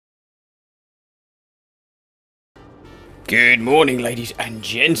Good morning, ladies and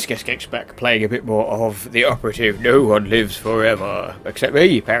gents. Geskek's back playing a bit more of the Operative. No one lives forever. Except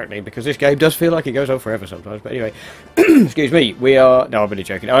me, apparently, because this game does feel like it goes on forever sometimes. But anyway, excuse me, we are... No, I'm really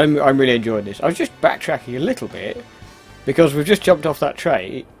joking. I'm really enjoying this. I was just backtracking a little bit, because we've just jumped off that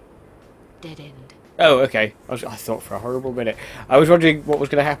tray. Dead end. Oh, okay. I thought for a horrible minute. I was wondering what was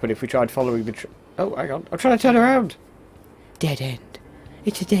going to happen if we tried following the... Oh, hang on. I'm trying to turn around. Dead end.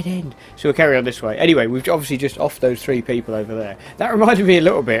 It's a dead end. So we'll carry on this way. Anyway, we've obviously just off those three people over there. That reminded me a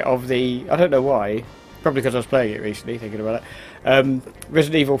little bit of the... I don't know why. Probably because I was playing it recently, thinking about it.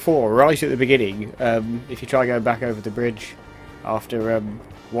 Resident Evil 4, right at the beginning. If you try going back over the bridge after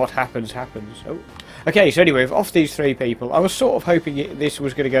what happens, happens. Oh. Okay, so anyway, off these three people. I was sort of hoping this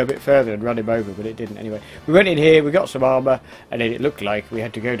was going to go a bit further and run him over, but it didn't. Anyway, we went in here, we got some armour, and then it looked like we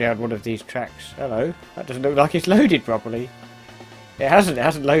had to go down one of these tracks. Hello. That doesn't look like it's loaded properly. It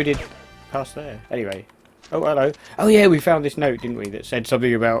hasn't loaded past there. Anyway. Oh, hello. Oh, yeah, we found this note, didn't we, that said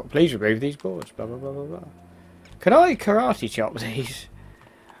something about, please remove these boards, blah, blah, blah, blah, blah. Can I karate chop these?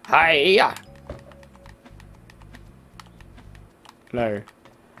 Hiya! No.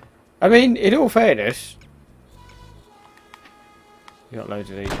 I mean, in all fairness... You got loads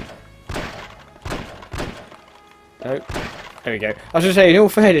of these. Oh, there we go. I was going to say, in all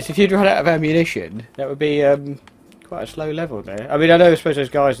fairness, if you'd run out of ammunition, that would be, quite a slow level there. I mean, I suppose those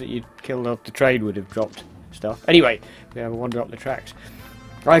guys that you killed off the train would have dropped stuff. Anyway, we have a wander up the tracks.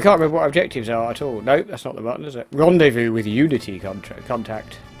 I can't remember what objectives are at all. Nope, that's not the button, is it? Rendezvous with Unity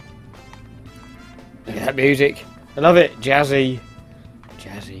contact. Look at that music. I love it. Jazzy.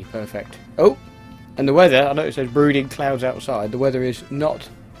 Jazzy, perfect. Oh, and the weather, I noticed there's brooding clouds outside. The weather is not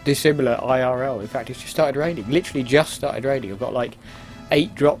dissimilar IRL. In fact, it's just started raining. Literally just started raining. I've got like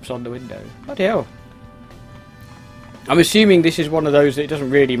 8 drops on the window. Bloody hell. I'm assuming this is one of those that it doesn't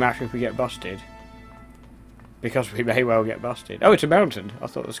really matter if we get busted. Because we may well get busted. Oh, it's a mountain. I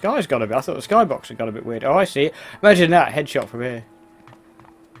thought the sky's got a bit... I thought the skybox had got a bit weird. Oh, I see it. Imagine that, headshot from here.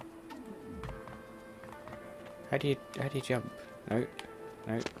 How do you jump? No.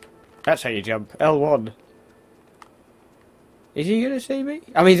 No. That's how you jump. L1. Is he going to see me?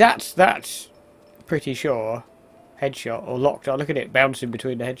 I mean, that's pretty sure. Headshot or locked on. Look at it bouncing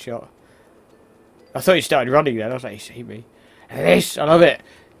between the headshot. I thought he started running then. I was like, he see me. And this, I love it.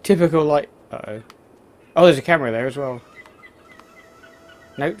 Typical, like... Uh-oh. Oh, there's a camera there as well.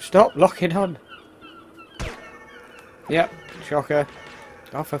 No, stop. Lock it on. Yep. Shocker.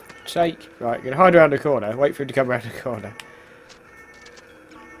 Oh, for sake. Right, gonna hide around the corner. Wait for him to come around the corner.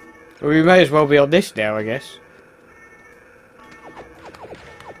 Well, we may as well be on this now, I guess.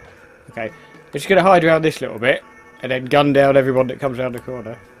 Okay. We're just gonna hide around this little bit. And then gun down everyone that comes around the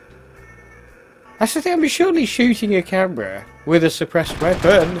corner. That's the thing, I mean, surely shooting a camera with a suppressed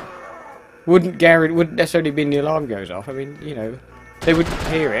weapon wouldn't necessarily mean the alarm goes off. I mean, you know, they would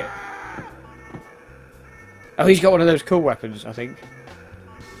hear it. Oh, he's got one of those cool weapons, I think.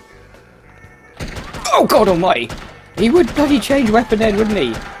 Oh, God almighty! He would bloody change weapon then, wouldn't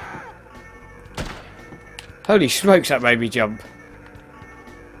he? Holy smokes, that made me jump.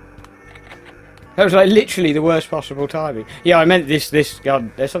 That was like literally the worst possible timing. Yeah, I meant this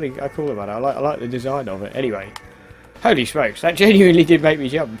gun. There's something cool about it. I like the design of it. Anyway, holy smokes, that genuinely did make me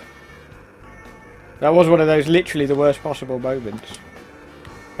jump. That was one of those literally the worst possible moments.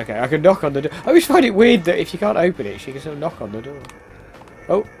 Okay, I can knock on the door. I always find it weird that if you can't open it, you can still knock on the door.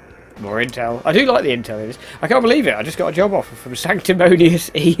 Oh, more intel. I do like the intel in this. I can't believe it. I just got a job offer from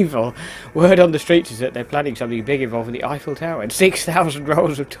Sanctimonious Evil. Word on the streets is that they're planning something big involving the Eiffel Tower and 6,000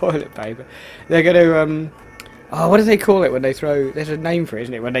 rolls of toilet paper. They're going to, oh, what do they call it when they throw... There's a name for it,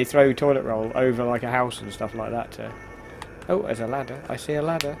 isn't it? When they throw toilet roll over like a house and stuff like that. Oh, there's a ladder. I see a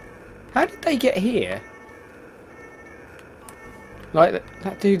ladder. How did they get here? Like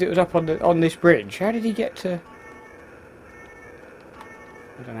that dude that was up on this bridge. How did he get to...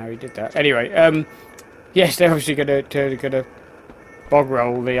 I don't know how he did that. Anyway, yes, they're obviously gonna bog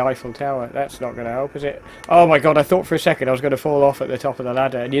roll the Eiffel Tower. That's not gonna help, is it? Oh my God! I thought for a second I was gonna fall off at the top of the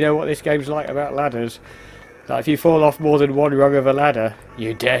ladder. And you know what this game's like about ladders? Like if you fall off more than one rung of a ladder,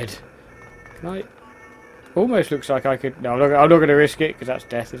 you're dead. Can I? Almost looks like I could. No, I'm not gonna risk it because that's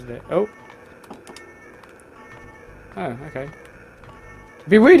death, isn't it? Oh. Oh, okay. It'd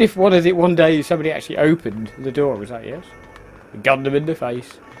be weird if one day somebody actually opened the door. Was that yes? Gunned them in the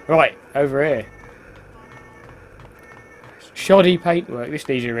face. Right, over here. Shoddy paintwork. This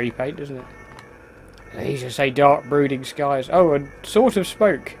needs a repaint, doesn't it? These just say dark brooding skies. Oh, and sort of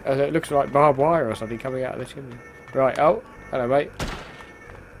smoke. It looks like barbed wire or something coming out of the chimney. Right, oh, hello mate.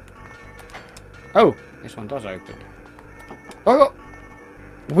 Oh, this one does open. Oh, I got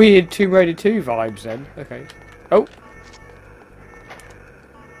weird Tomb Raider 2 vibes then. Okay. Oh,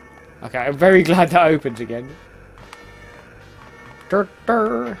 Okay, I'm very glad that opens again.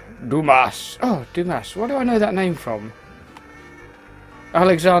 Dumas. Oh, Dumas. Where do I know that name from?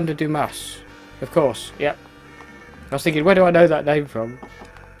 Alexander Dumas. Of course, yep. I was thinking, where do I know that name from?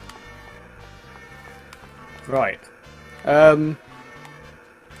 Right.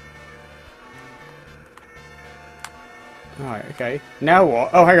 Right, okay. Now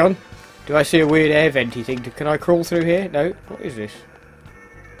what? Oh, hang on. Do I see a weird air venty thing? Can I crawl through here? No. What is this?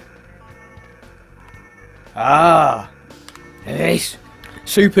 Ah! This!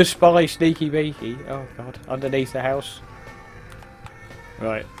 Super spy sneaky beaky. Oh, God. Underneath the house.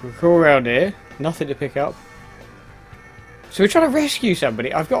 Right. We'll crawl around here. Nothing to pick up. So we're trying to rescue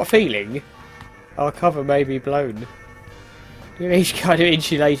somebody. I've got a feeling our cover may be blown. Look at these kind of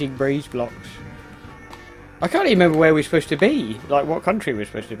insulating breeze blocks. I can't even remember where we're supposed to be. Like, what country we're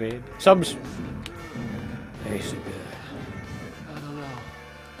supposed to be in. Some... I don't know.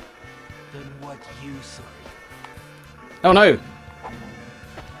 Then what you say? Oh, no.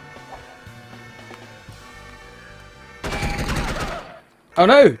 Oh,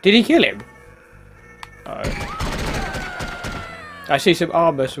 no. Did he kill him? Uh-oh. I see some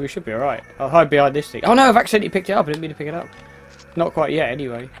armour, so we should be alright. I'll hide behind this thing. Oh, no. I've accidentally picked it up. I didn't mean to pick it up. Not quite yet,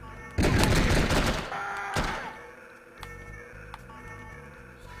 anyway.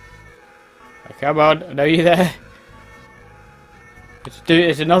 Come on, I know you're there.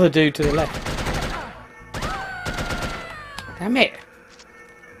 There's another dude to the left. Damn it!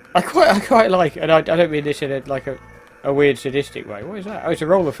 I quite like, and I don't mean this in a weird sadistic way. What is that? Oh, it's a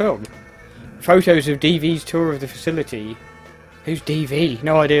roll of film. Photos of DV's tour of the facility. Who's DV?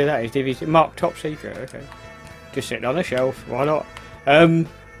 No idea who that is. DV's marked top secret. Okay, just sitting on a shelf. Why not? I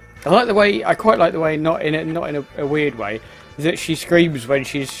like the way. I quite like the way, not in a weird way, that she screams when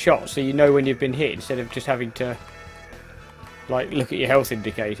she's shot, so you know when you've been hit instead of just having to like look at your health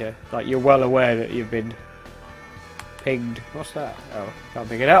indicator. Like you're well aware that you've been pinged. What's that? Oh, can't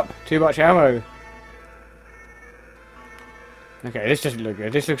pick it up. Too much ammo. Okay, this doesn't look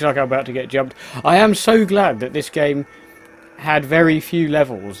good. This looks like I'm about to get jumped. I am so glad that this game had very few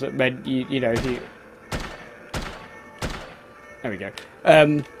levels that meant you know if you. There we go.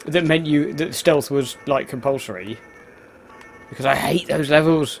 That meant that stealth was like compulsory. Because I hate those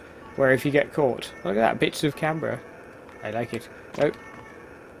levels where if you get caught. Look at that, bits of camera. I like it. Nope.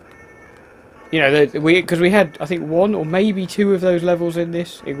 You know, because we had, I think, one or maybe two of those levels in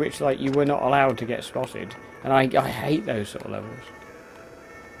this, in which like you were not allowed to get spotted. And I hate those sort of levels.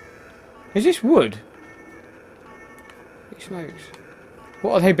 Is this wood? It smokes.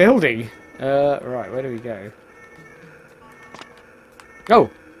 What are they building? Right, where do we go? Oh!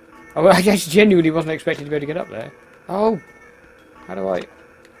 Oh, I just genuinely wasn't expecting to be able to get up there. Oh! How do I...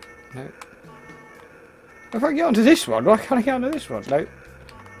 No. If I can get onto this one, why can't I get onto this one? No.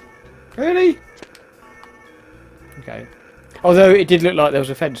 Really? Okay. Although it did look like there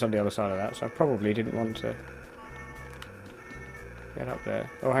was a fence on the other side of that, so I probably didn't want to get up there.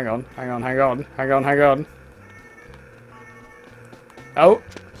 Oh, hang on. Hang on, hang on. Hang on, hang on. Oh!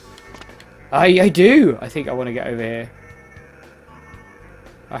 I do! I think I want to get over here.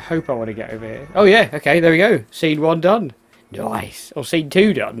 I hope I want to get over here. Oh, yeah. Okay, there we go. Scene 1 done. Nice. Or scene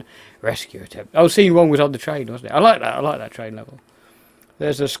 2 done. Rescue attempt. Oh, scene 1 was on the train, wasn't it? I like that. I like that train level.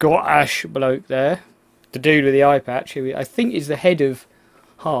 There's a Scottish bloke there. The dude with the eye patch, who I think is the head of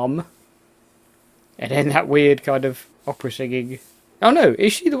Harm. And then that weird kind of opera singing. Oh no,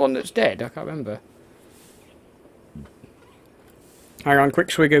 is she the one that's dead? I can't remember. Hang on,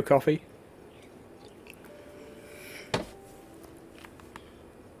 quick swig of coffee.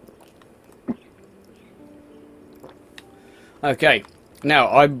 Okay, now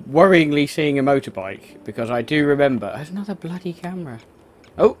I'm worryingly seeing a motorbike because I do remember. There's another bloody camera.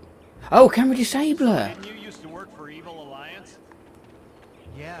 Oh, oh, camera disabler. And you used to work for Evil Alliance?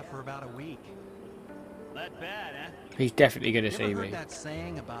 Yeah, for about a week. That bad, huh? He's definitely going to You see ever heard me. that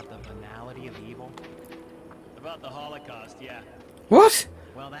saying about the banality of evil? About the Holocaust, yeah. What?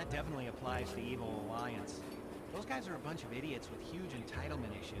 Well, that definitely applies to Evil Alliance. Those guys are a bunch of idiots with huge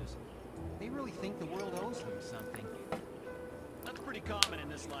entitlement issues. They really think the world owes them something. That's pretty common in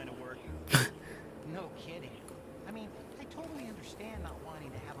this line of work. No kidding. I mean, I totally understand not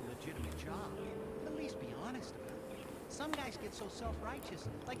wanting to have a legitimate job. At least be honest about it. Some guys get so self-righteous,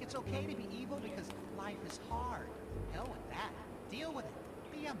 like it's okay to be evil because life is hard. Hell with that. Deal with it.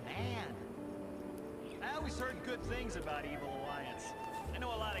 Be a man. I always heard good things about Evil Alliance. I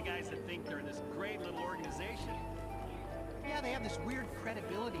know a lot of guys that think they're this great little organization. Yeah, they have this weird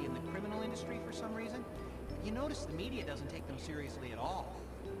credibility in the criminal industry for some reason. You notice the media doesn't take them seriously at all.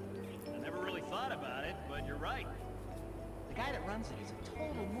 I never really thought about it, but you're right. The guy that runs it is a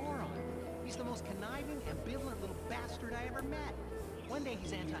total moron. He's the most conniving, ambivalent little bastard I ever met. One day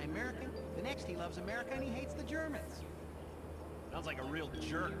he's anti-American, the next he loves America and he hates the Germans. Sounds like a real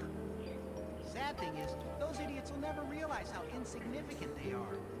jerk. Sad thing is, those idiots will never realize how insignificant they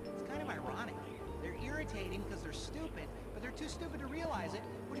are. It's kind of ironic. They're irritating because they're stupid, but they're too stupid to realize it,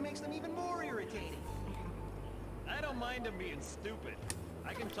 which makes them even more irritating. I don't mind him being stupid.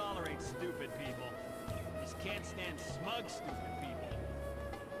 I can tolerate stupid people. Just can't stand smug, stupid people.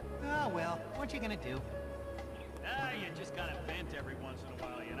 Oh well, what you gonna do? You just gotta vent every once in a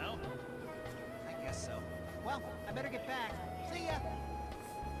while, you know? I guess so. Well, I better get back. See ya!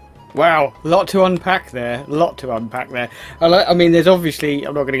 Wow, a lot to unpack there. A lot to unpack there. I mean, there's obviously,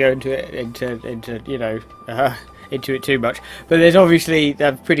 I'm not going to go into it, into you know, into it too much, but there's obviously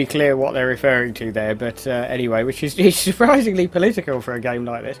pretty clear what they're referring to there. But anyway, which is it's surprisingly political for a game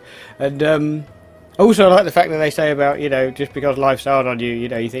like this, and also I like the fact that they say about, you know, just because life's hard on you, you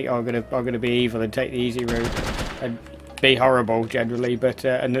know, you think, oh, I'm gonna be evil and take the easy route and be horrible generally, but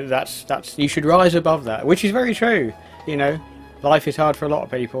and that's you should rise above that, which is very true, you know. Life is hard for a lot of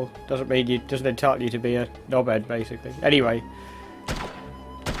people. Doesn't entitle you to be a knobhead, basically. Anyway.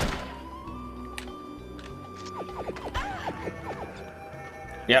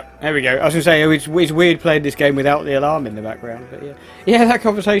 Yep, there we go. I was going to say, it's weird playing this game without the alarm in the background, but yeah. Yeah, that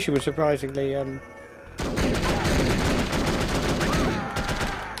conversation was surprisingly, holy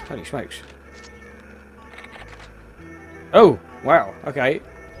smokes. Oh, wow, okay.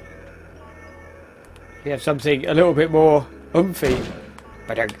 He had something a little bit more umphy.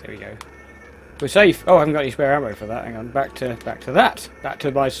 There we go. We're safe. Oh, I haven't got any spare ammo for that. Hang on. Back to that. Back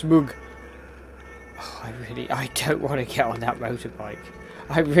to my smug. Oh, I don't want to get on that motorbike.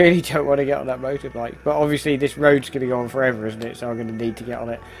 I really don't want to get on that motorbike. But obviously this road's going to go on forever, isn't it? So I'm going to need to get on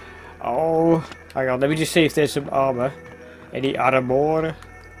it. Oh, hang on. Let me just see if there's some armour. Any armor?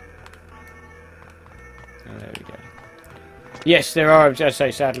 Oh, there we go. Yes, there are, as I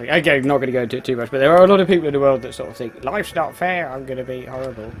say, sadly. Again, I'm not going to go into it too much, but there are a lot of people in the world that sort of think, life's not fair, I'm going to be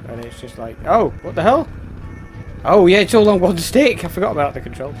horrible. And it's just like, oh, what the hell? Oh, yeah, it's all on one stick. I forgot about the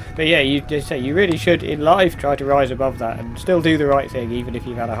control. But yeah, you just say you really should, in life, try to rise above that and still do the right thing, even if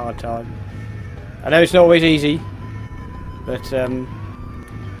you've had a hard time. I know it's not always easy, but the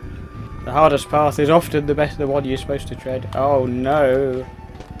hardest path is often the one you're supposed to tread. Oh, no.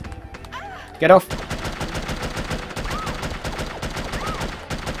 Get off.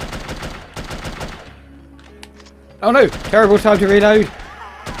 Oh no! Terrible time to reload!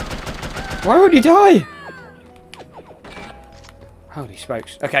 Why won't you die? Holy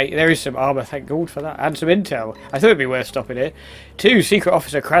smokes. Okay, there is some armour, thank God for that. And some intel. I thought it'd be worth stopping here. To Secret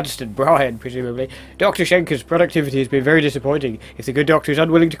Officer Cranston Bryan, presumably. Dr. Schenker's productivity has been very disappointing. If the good doctor is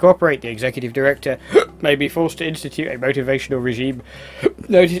unwilling to cooperate, the executive director may be forced to institute a motivational regime.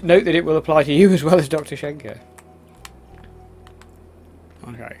 Note that it will apply to you as well as Dr. Schenker.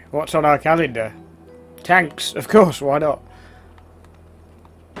 Okay, what's on our calendar? Tanks, of course, why not?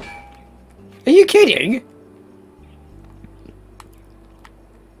 Are you kidding?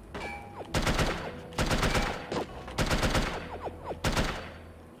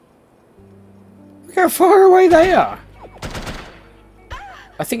 Look how far away they are.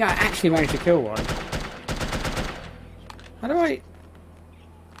 I think I actually managed to kill one. How do I...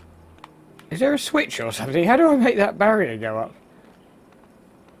 Is there a switch or something? How do I make that barrier go up?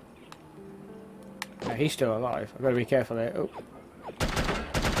 No, he's still alive. I've got to be careful there. Oh.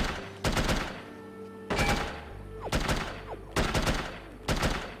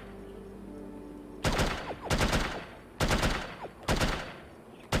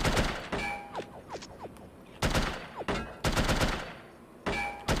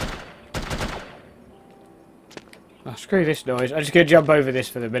 Oh, screw this noise. I'm just going to jump over this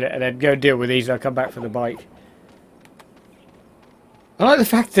for the minute and then go deal with these and I'll come back for the bike. I like the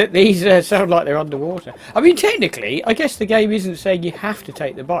fact that these sound like they're underwater. I mean, technically, I guess the game isn't saying you have to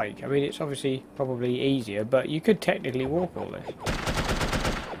take the bike. I mean, it's obviously probably easier, but you could technically walk all this.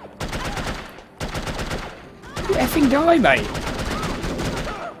 You effing die, mate.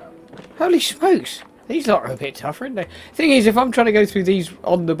 Holy smokes. These lot are a bit tougher, aren't they? Thing is, if I'm trying to go through these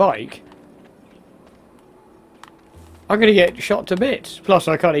on the bike, I'm going to get shot to bits. Plus,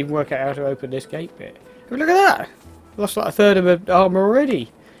 I can't even work out how to open this gate bit. I mean, look at that. Lost like a third of my armour already.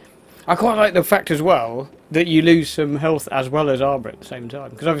 I quite like the fact as well that you lose some health as well as armour at the same time.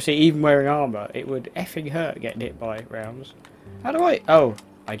 Because obviously even wearing armour, it would effing hurt getting hit by rounds. How do I... Oh,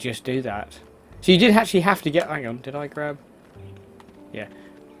 I just do that. So you did actually have to get... Hang on, did I grab... Yeah.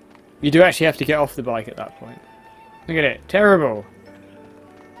 You do actually have to get off the bike at that point. Look at it. Terrible.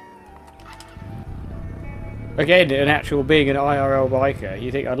 Again, an actual being an IRL biker,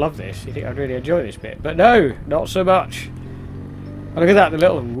 you think I'd love this, you think I'd really enjoy this bit, but no, not so much. Oh, look at that, the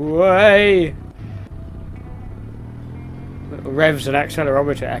little way, little revs and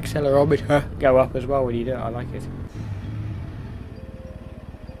accelerometer go up as well when you do it. I like it.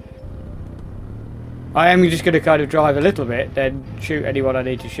 I am just going to kind of drive a little bit, then shoot anyone I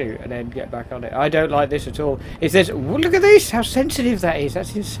need to shoot, and then get back on it. I don't like this at all. If there's, look at this, how sensitive that is.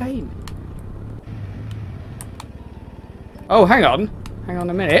 That's insane. Oh, hang on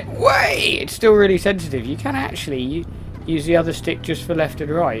a minute. Wait, it's still really sensitive. You can actually use the other stick just for left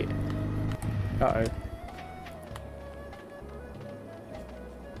and right. Uh-oh.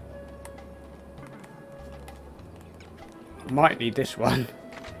 Might need this one.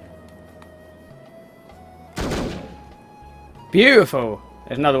 Beautiful!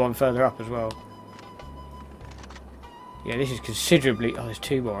 There's another one further up as well. Yeah, this is considerably... Oh, there's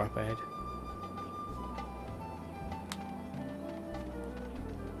two more up ahead.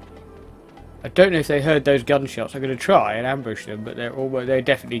 I don't know if they heard those gunshots. I'm going to try and ambush them, but they're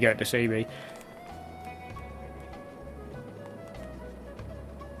definitely going to see me.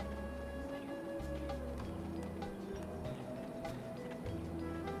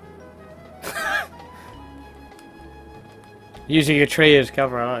 Using a tree as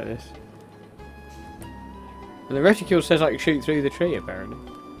cover, I like this. And the reticule says I can shoot through the tree, apparently.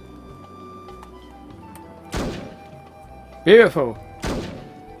 Beautiful!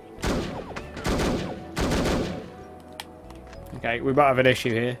 Okay, we might have an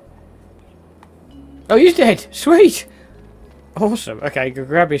issue here. Oh, he's dead! Sweet! Awesome. Okay, go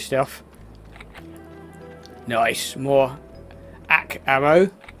grab his stuff. Nice. More AK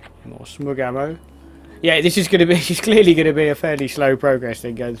ammo. More smug ammo. Yeah, this is going to be. It's clearly going to be a fairly slow progress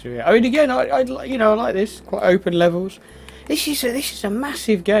thing going through here. I mean, again, I like this. Quite open levels. This is a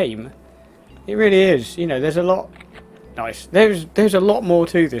massive game. It really is. You know, there's a lot. Nice. There's a lot more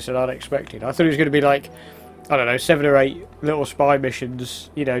to this than I'd expected. I thought it was going to be like, I don't know, 7 or 8 little spy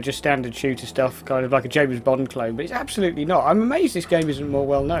missions. You know, just standard shooter stuff, kind of like a James Bond clone. But it's absolutely not. I'm amazed this game isn't more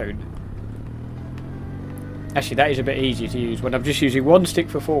well known. Actually, that is a bit easier to use when I'm just using one stick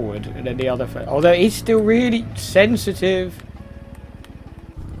for forward and then the other for... Although it's still really sensitive.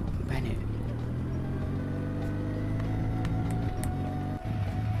 Bennett.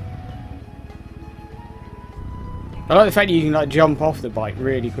 I like the fact that you can like jump off the bike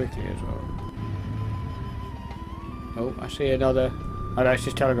really quickly as well. Oh, I see another... Oh no, it's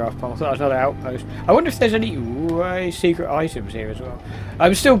just telegraph pole. I thought it was another outpost. I wonder if there's any secret items here as well.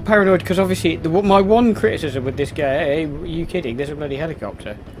 I'm still paranoid because obviously my one criticism with this game... Hey, are you kidding? There's a bloody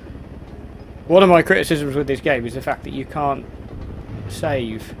helicopter. One of my criticisms with this game is the fact that you can't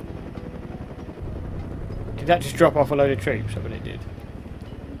save. Did that just drop off a load of troops? I bet it did.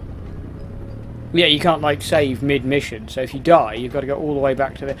 Yeah, you can't like save mid-mission, so if you die, you've got to go all the way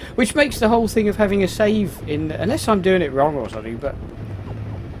back to there. Which makes the whole thing of having a save in... Unless I'm doing it wrong or something, but...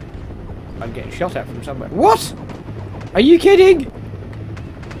 I'm getting shot at from somewhere. What? Are you kidding?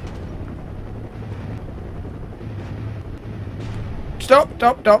 Stop,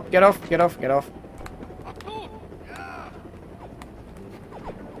 stop, stop. Get off, get off, get off.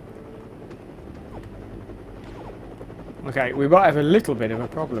 Okay, we might have a little bit of a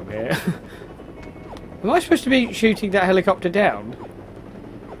problem here. Am I supposed to be shooting that helicopter down?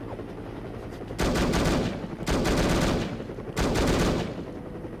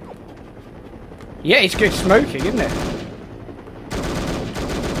 Yeah, it's good smoking, isn't it?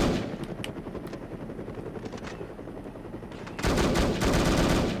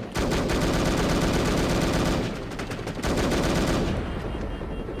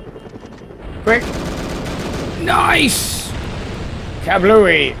 Quick! Nice!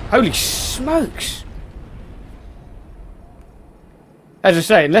 Kablooey! Holy smokes! As I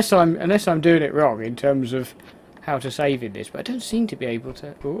say, unless I'm doing it wrong in terms of how to save in this, but I don't seem to be able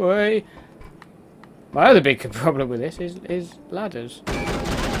to. Ooh, my other big problem with this is ladders.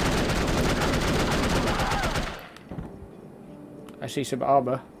 I see some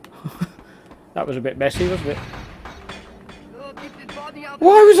armour. That was a bit messy, wasn't it?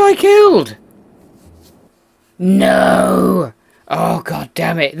 Why was I killed? No! Oh, god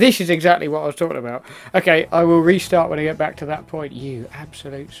damn it. This is exactly what I was talking about. Okay, I will restart when I get back to that point. You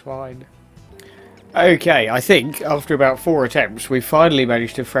absolute swine. Okay, I think after about 4 attempts, we finally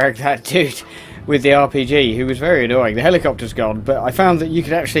managed to frag that dude with the RPG, who was very annoying. The helicopter's gone, but I found that you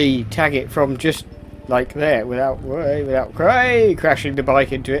could actually tag it from just like there without crashing the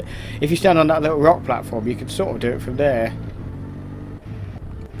bike into it. If you stand on that little rock platform, you can sort of do it from there.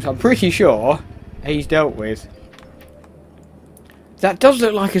 So I'm pretty sure he's dealt with. That does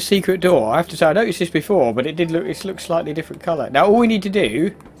look like a secret door. I have to say, I noticed this before, but it did look. It looks slightly different colour. Now, all we need to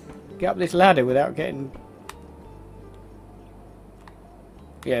do, get up this ladder without getting.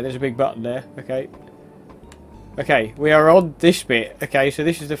 Yeah, there's a big button there. Okay. Okay, we are on this bit. Okay, so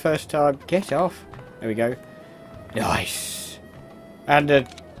this is the first time. Get off. There we go. Nice. And I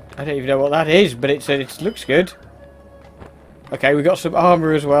don't even know what that is, but it looks good. Okay, we got some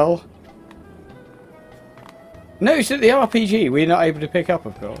armour as well. Notice that the RPG we're not able to pick up,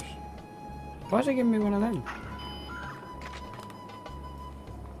 of course. Why is it giving me one of them?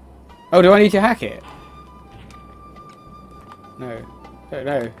 Oh, do I need to hack it? No.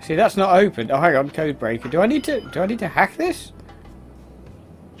 No. See, that's not open. Oh, hang on, code breaker. Do I need to hack this?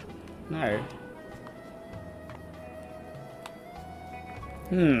 No.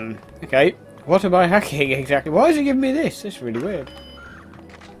 Okay. What am I hacking exactly? Why is it giving me this? This is really weird.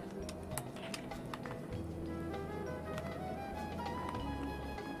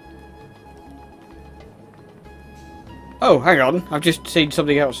 Oh, hang on. I've just seen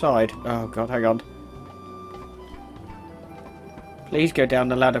something outside. Oh, God, hang on. Please go down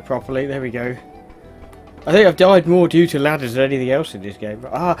the ladder properly. There we go. I think I've died more due to ladders than anything else in this game.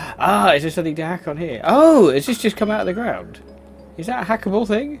 Is there something to hack on here? Oh, has this just come out of the ground? Is that a hackable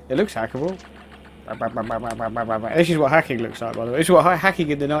thing? It looks hackable. This is what hacking looks like, by the way. This is what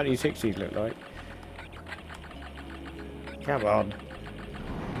hacking in the 1960s looked like. Come on.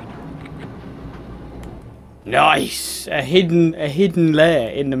 Nice! A hidden lair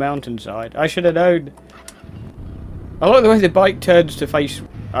in the mountainside. I should have known. I like the way the bike turns to face.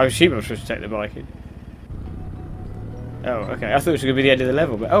 I assume I'm supposed to take the bike in. Oh, okay. I thought it was going to be the end of the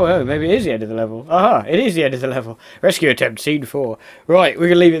level, but oh, maybe it is the end of the level. Aha! It is the end of the level. Rescue attempt, scene 4. Right, we're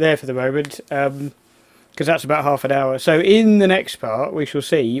going to leave it there for the moment, because that's about half an hour. So in the next part, we shall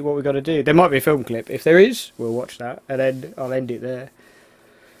see what we've got to do. There might be a film clip. If there is, we'll watch that, and then I'll end it there.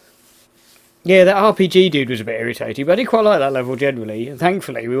 Yeah, that RPG dude was a bit irritating, but I did quite like that level generally. And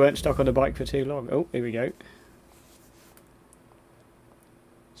thankfully, we weren't stuck on the bike for too long. Oh, here we go.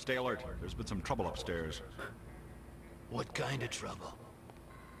 Stay alert. There's been some trouble upstairs. What kind of trouble?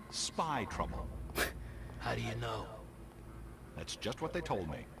 Spy trouble. How do you know? That's just what they told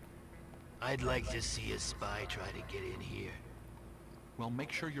me. I'd like to see a spy try to get in here. Well,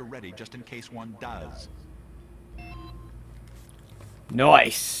 make sure you're ready just in case one does.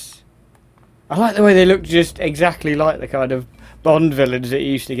 Nice. I like the way they look just exactly like the kind of Bond villains that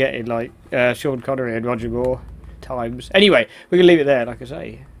you used to get in, like, Sean Connery and Roger Moore times. Anyway, we can leave it there, like I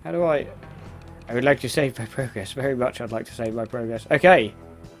say. How do I would like to save my progress. Very much I'd like to save my progress. Okay.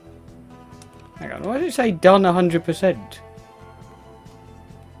 Hang on, why did it say done 100%?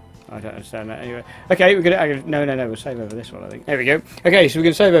 I don't understand that anyway. Okay, we're gonna no, we'll save over this one, I think. There we go. Okay, so we're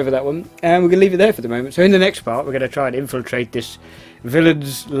gonna save over that one, and we're gonna leave it there for the moment. So in the next part, we're gonna try and infiltrate this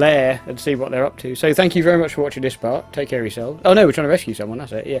villain's lair and see what they're up to. So thank you very much for watching this part. Take care of yourselves. Oh no, we're trying to rescue someone.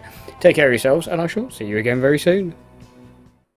 That's it. Yeah. Take care of yourselves, and I shall see you again very soon.